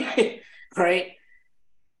 right?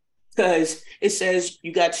 Because it says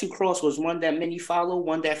you got two crossroads, one that many follow,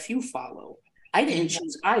 one that few follow. I didn't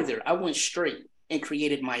choose either. I went straight and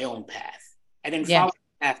created my own path. I didn't follow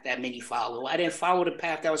the path that many follow. I didn't follow the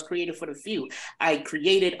path that was created for the few. I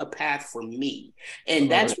created a path for me. And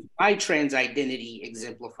that's what my trans identity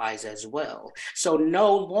exemplifies as well. So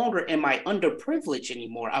no longer am I underprivileged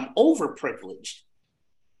anymore. I'm overprivileged.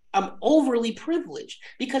 I'm overly privileged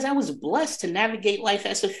because I was blessed to navigate life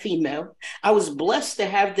as a female. I was blessed to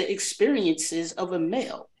have the experiences of a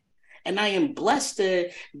male. And I am blessed to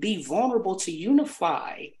be vulnerable to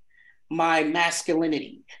unify my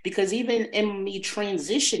masculinity, because even in me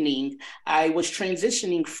transitioning, I was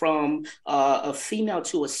transitioning from a female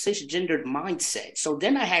to a cisgendered mindset. So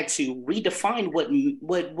then I had to redefine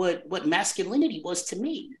what masculinity was to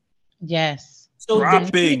me. Yes. So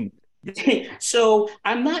dropping. So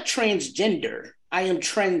I'm not transgender. I am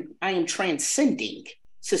transcending.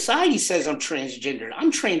 Society says I'm transgender.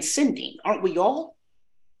 I'm transcending. Aren't we all?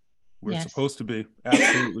 We're supposed to be.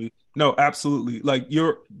 Absolutely. No, absolutely. Like,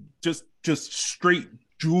 you're just straight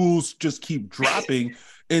jewels just keep dropping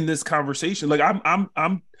in this conversation. Like,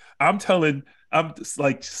 I'm telling I'm just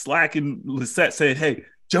like slacking Lizette, saying, hey,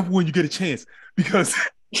 jump when you get a chance, because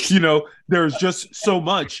you know, there's so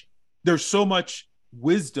much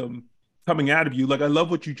wisdom coming out of you. Like, I love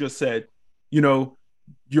what you just said. You know,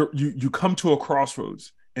 you come to a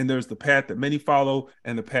crossroads, and there's the path that many follow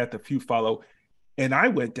and the path that few follow. And I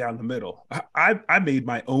went down the middle. I made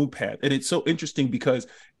my own path. And it's so interesting because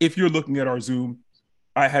if you're looking at our Zoom,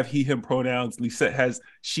 I have he, him pronouns. Lizette has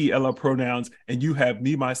she, Ella pronouns, and you have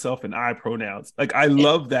me, myself, and I pronouns. Like, I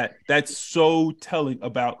love that. That's so telling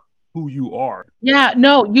about who you are. Yeah,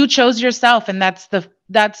 no, you chose yourself, and that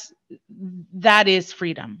is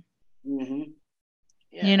freedom. Mm-hmm.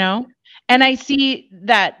 Yeah. You know, and I see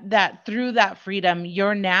that through that freedom,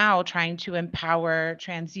 you're now trying to empower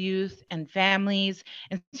trans youth and families.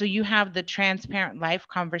 And so you have the Transparent Life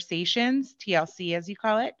Conversations, TLC, as you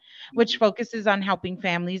call it, which focuses on helping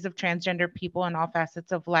families of transgender people in all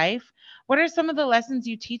facets of life. What are some of the lessons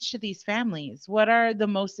you teach to these families? What are the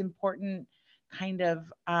most important kind of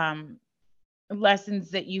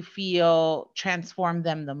lessons that you feel transform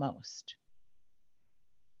them the most?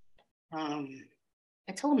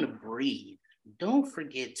 I tell them to breathe. Don't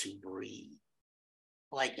forget to breathe.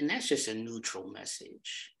 Like, and that's just a neutral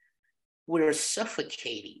message. We're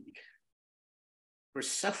suffocating. We're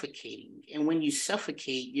suffocating. And when you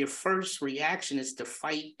suffocate, your first reaction is to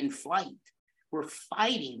fight and flight. We're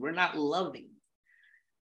fighting. We're not loving.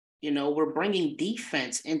 You know, we're bringing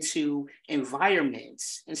defense into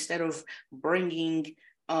environments instead of bringing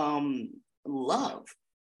love.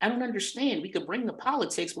 I don't understand. We could bring the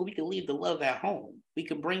politics, but we could leave the love at home. We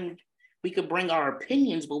could bring our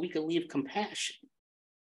opinions, but we could leave compassion.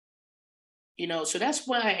 You know, so that's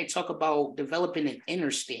why I talk about developing an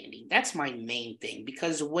understanding. That's my main thing,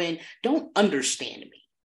 because don't understand me,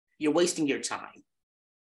 you're wasting your time.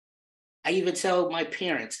 I even tell my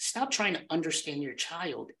parents, stop trying to understand your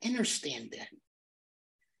child, understand them.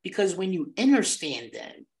 Because when you understand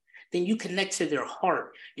them, then you connect to their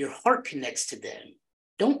heart. Your heart connects to them.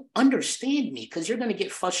 Don't understand me, because you're going to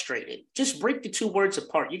get frustrated. Just break the two words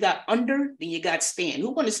apart. You got under, then you got stand.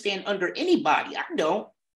 Who want to stand under anybody? I don't.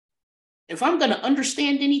 If I'm going to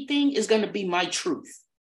understand anything, it's going to be my truth.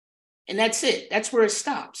 And that's it. That's where it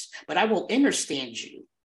stops. But I will understand you.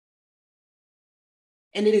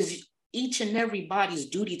 And it is each and everybody's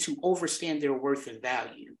duty to understand their worth and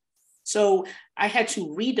value. So I had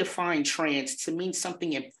to redefine trans to mean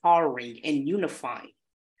something empowering and unifying.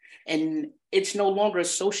 And it's no longer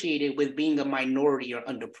associated with being a minority or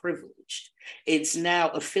underprivileged. It's now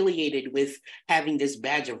affiliated with having this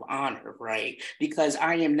badge of honor, right? Because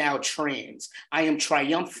I am now trans. I am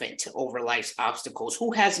triumphant over life's obstacles.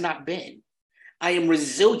 Who has not been? I am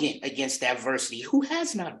resilient against adversity. Who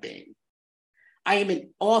has not been? I am an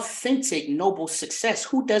authentic, noble success.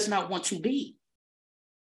 Who does not want to be?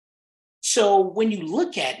 So when you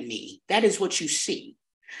look at me, that is what you see.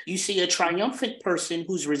 You see a triumphant person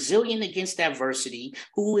who's resilient against adversity,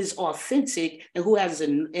 who is authentic, and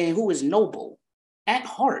who is noble at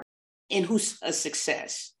heart, and who's a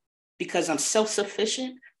success. Because I'm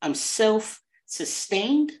self-sufficient, I'm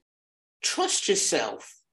self-sustained. Trust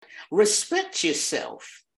yourself, respect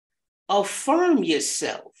yourself, affirm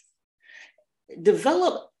yourself,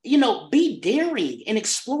 develop, be daring and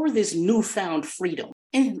explore this newfound freedom.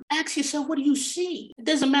 And ask yourself, what do you see? It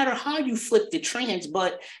doesn't matter how you flip the trans,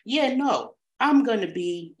 but I'll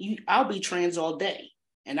be trans all day.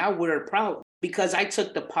 And I wear it proudly because I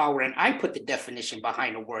took the power and I put the definition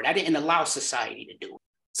behind the word. I didn't allow society to do it.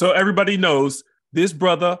 So everybody knows this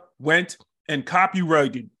brother went and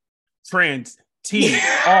copyrighted trans TRANS.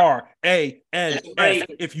 Right.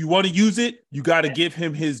 If you want to use it, you got to give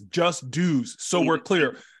him his just dues. So we're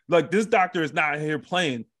clear. Like, this doctor is not here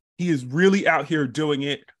playing. He is really out here doing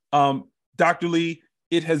it. Dr. Lee,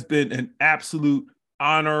 it has been an absolute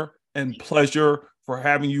honor and pleasure for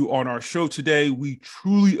having you on our show today. We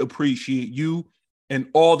truly appreciate you and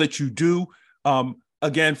all that you do.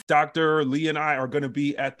 Again, Dr. Lee and I are going to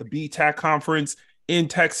be at the BTAC conference in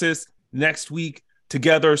Texas next week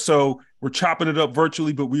together. So we're chopping it up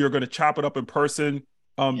virtually, but we are going to chop it up in person.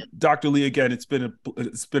 Dr. Lee, again, it's been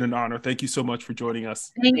an honor. Thank you so much for joining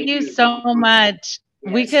us. Thank you so much.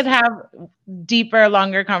 Yes. We could have deeper,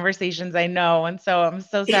 longer conversations, I know. And so I'm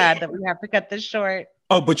so sad that we have to cut this short.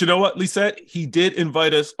 Oh, but you know what, Lizette? He did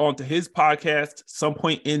invite us onto his podcast some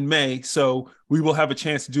point in May. So we will have a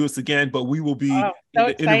chance to do this again, but we will be in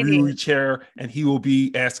the interviewee chair and he will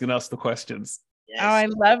be asking us the questions. Yes. Oh, I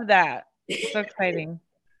love that. It's so exciting.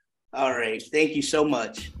 All right. Thank you so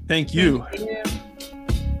much. Thank you.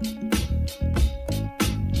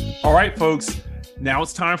 All right, folks. Now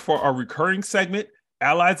it's time for our recurring segment,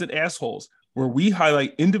 Allies and Assholes. where we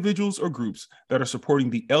highlight individuals or groups that are supporting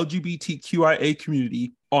the LGBTQIA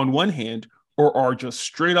community on one hand, or are just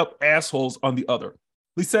straight up assholes on the other.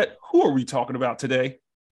 Lizette, who are we talking about today?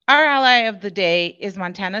 Our ally of the day is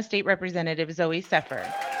Montana State Representative Zoe Seffer.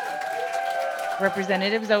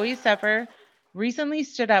 Representative Zoe Seffer recently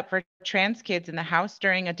stood up for trans kids in the House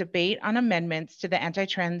during a debate on amendments to the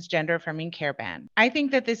anti-transgender affirming care ban. I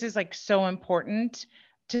think that this is like so important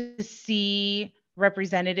to see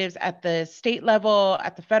representatives at the state level,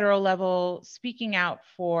 at the federal level, speaking out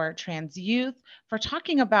for trans youth, for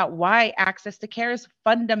talking about why access to care is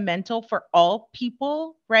fundamental for all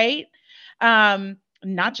people, right?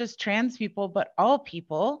 Not just trans people, but all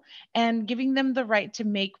people, and giving them the right to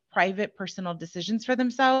make private personal decisions for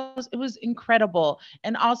themselves. It was incredible.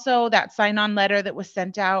 And also that sign-on letter that was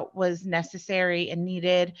sent out was necessary and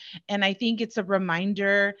needed. And I think it's a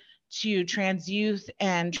reminder to trans youth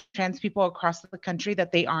and trans people across the country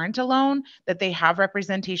that they aren't alone, that they have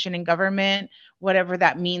representation in government, whatever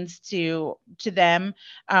that means to them,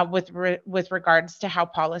 with regards to how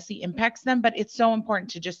policy impacts them. But it's so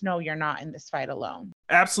important to just know you're not in this fight alone.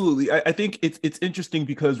 Absolutely. I think it's interesting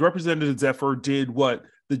because Representative Zephyr did what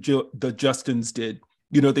the Justins did.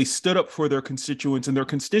 You know, they stood up for their constituents, and their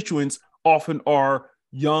constituents often are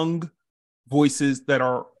young voices that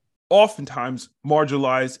are oftentimes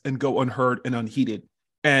marginalized and go unheard and unheeded.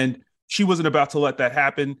 And she wasn't about to let that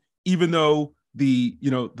happen, even though the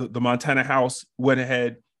Montana House went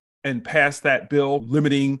ahead and passed that bill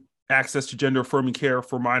limiting access to gender affirming care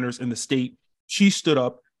for minors in the state. She stood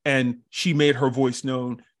up and she made her voice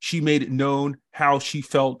known. She made it known how she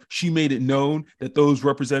felt. She made it known that those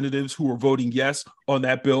representatives who were voting yes on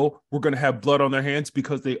that bill were going to have blood on their hands,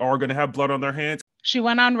 because they are going to have blood on their hands. She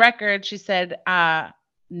went on record. She said,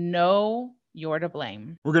 no, you're to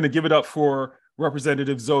blame. We're going to give it up for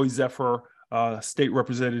Representative Zoe Zephyr, state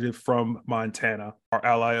representative from Montana, our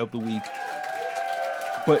ally of the week.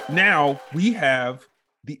 But now we have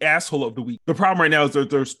the asshole of the week. The problem right now is that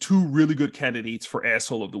there's two really good candidates for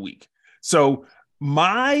asshole of the week. So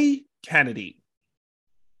my candidate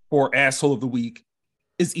for asshole of the week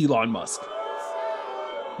is Elon Musk.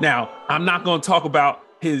 Now, I'm not going to talk about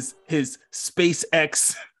his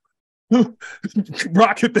SpaceX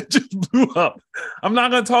rocket that just blew up. I'm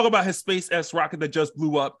not going to talk about his SpaceX rocket that just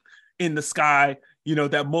blew up in the sky, you know,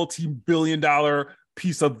 that multi-billion-dollar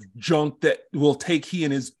piece of junk that will take he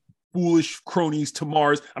and his foolish cronies to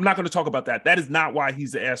Mars. I'm not going to talk about that. That is not why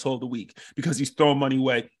he's the asshole of the week, because he's throwing money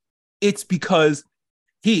away. It's because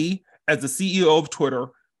he, as the CEO of Twitter,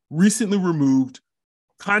 recently removed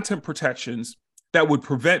content protections that would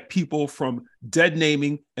prevent people from dead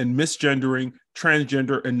naming and misgendering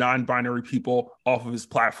transgender and non-binary people off of his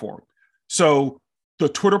platform. So the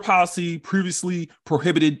Twitter policy previously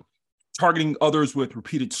prohibited targeting others with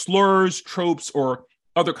repeated slurs, tropes, or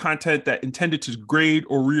other content that intended to degrade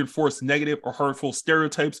or reinforce negative or hurtful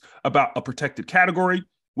stereotypes about a protected category,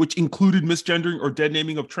 which included misgendering or dead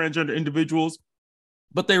naming of transgender individuals.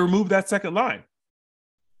 But they removed that second line.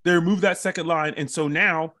 And so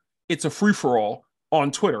now it's a free-for-all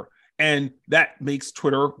on Twitter. And that makes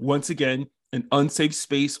Twitter, once again, an unsafe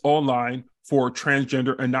space online for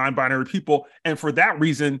transgender and non-binary people. And for that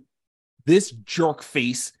reason, this jerk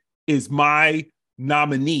face is my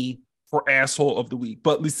nominee for asshole of the week.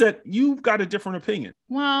 But Lizette, you've got a different opinion.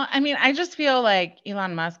 Well, I mean, I just feel like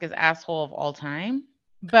Elon Musk is asshole of all time,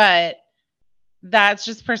 but that's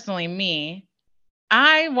just personally me.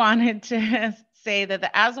 I wanted to say that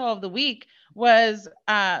the asshole of the week was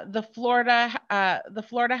the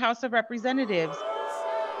Florida House of Representatives.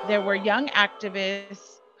 There were young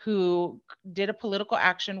activists who did a political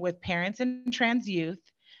action with parents and trans youth,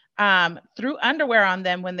 threw underwear on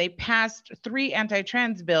them when they passed 3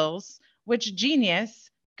 anti-trans bills, which genius,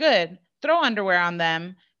 good, throw underwear on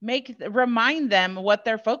them, remind them what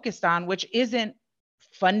they're focused on, which isn't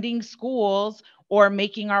funding schools or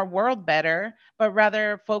making our world better, but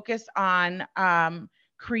rather focus on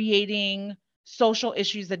creating social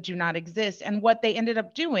issues that do not exist. And what they ended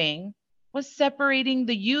up doing was separating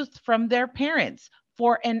the youth from their parents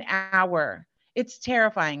for an hour. It's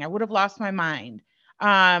terrifying. I would have lost my mind.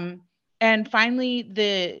 And finally,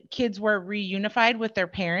 the kids were reunified with their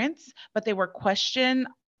parents, but they were questioned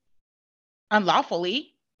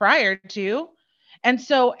unlawfully prior to. And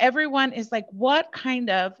so everyone is like, what kind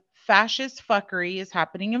of fascist fuckery is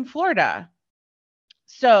happening in Florida?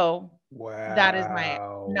 So wow. That is my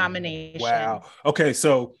nomination. Wow. Okay,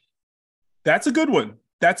 so that's a good one.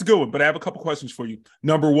 But I have a couple questions for you.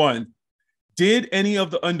 Number one, did any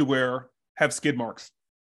of the underwear have skid marks?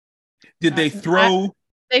 Did they throw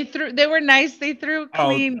They were nice. They threw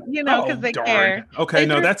clean, because they darn. care. Okay,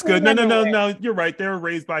 no, that's good. No. No. You're right. They were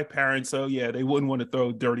raised by parents, so yeah, they wouldn't want to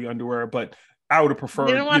throw dirty underwear. But I would have preferred.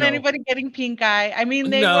 They didn't want anybody getting pink eye. I mean,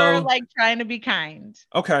 they were like trying to be kind.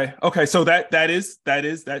 Okay. So that is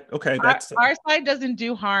that. Okay, that's our side doesn't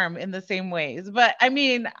do harm in the same ways, but I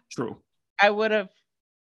mean, true. It would have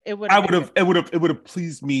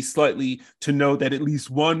pleased me slightly to know that at least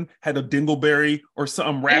one had a dingleberry or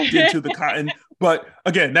something wrapped into the cotton. But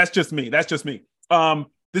again, that's just me. This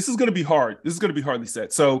is going to be hard.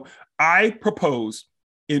 Lizette. So I propose,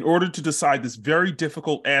 in order to decide this very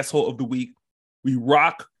difficult asshole of the week, we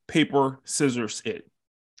rock, paper, scissors it.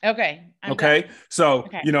 Okay. Okay. So,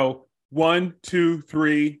 1, 2,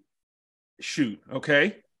 3, shoot.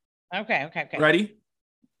 Okay. Okay. Ready?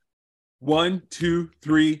 1, 2,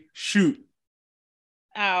 3, shoot.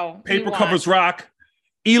 Oh. Paper covers rock.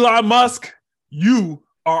 Elon Musk, you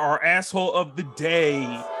are our asshole of the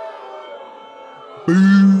day.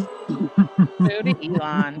 Boo. Boo to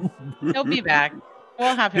Elon. He'll be back.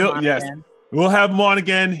 We'll have him on again. We'll have him on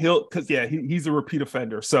again. He's a repeat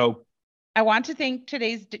offender. So I want to thank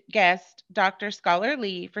today's guest, Dr. Scholar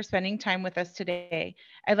Lee, for spending time with us today.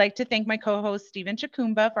 I'd like to thank my co-host, Stephen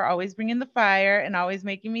Chukumba, for always bringing the fire and always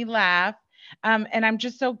making me laugh. And I'm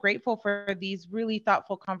just so grateful for these really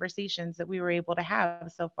thoughtful conversations that we were able to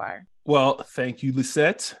have so far. Well, thank you,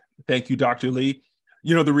 Lizette. Thank you, Dr. Lee.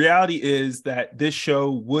 The reality is that this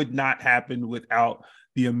show would not happen without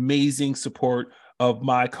the amazing support of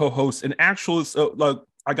my co-hosts. And actually,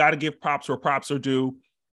 I got to give props where props are due.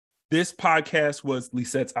 This podcast was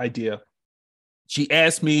Lizette's idea. She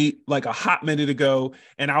asked me like a hot minute ago,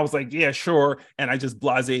 and I was like, yeah, sure. And I just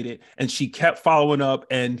blasted it. And she kept following up,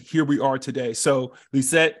 and here we are today. So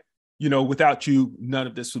Lizette, without you, none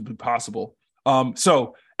of this would be possible.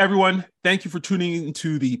 So everyone, thank you for tuning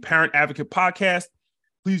into the Parent Advocate Podcast.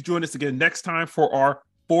 Please join us again next time for our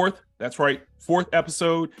fourth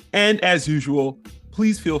episode. And as usual,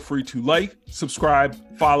 please feel free to like, subscribe,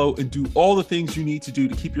 follow, and do all the things you need to do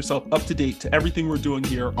to keep yourself up to date to everything we're doing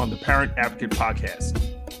here on the Parent Advocate Podcast.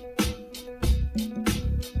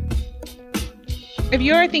 If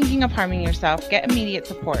you are thinking of harming yourself, get immediate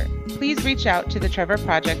support. Please reach out to the Trevor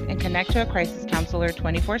Project and connect to a crisis counselor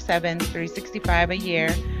 24/7, 365 a year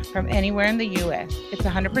from anywhere in the U.S. It's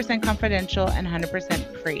 100% confidential and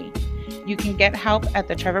 100% free. You can get help at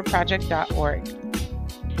thetrevorproject.org.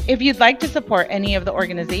 If you'd like to support any of the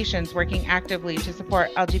organizations working actively to support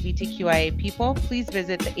LGBTQIA people, please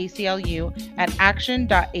visit the ACLU at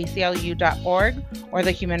action.aclu.org or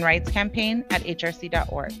the Human Rights Campaign at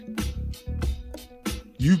hrc.org.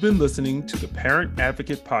 You've been listening to the Parent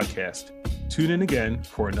Advocate Podcast. Tune in again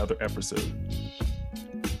for another episode.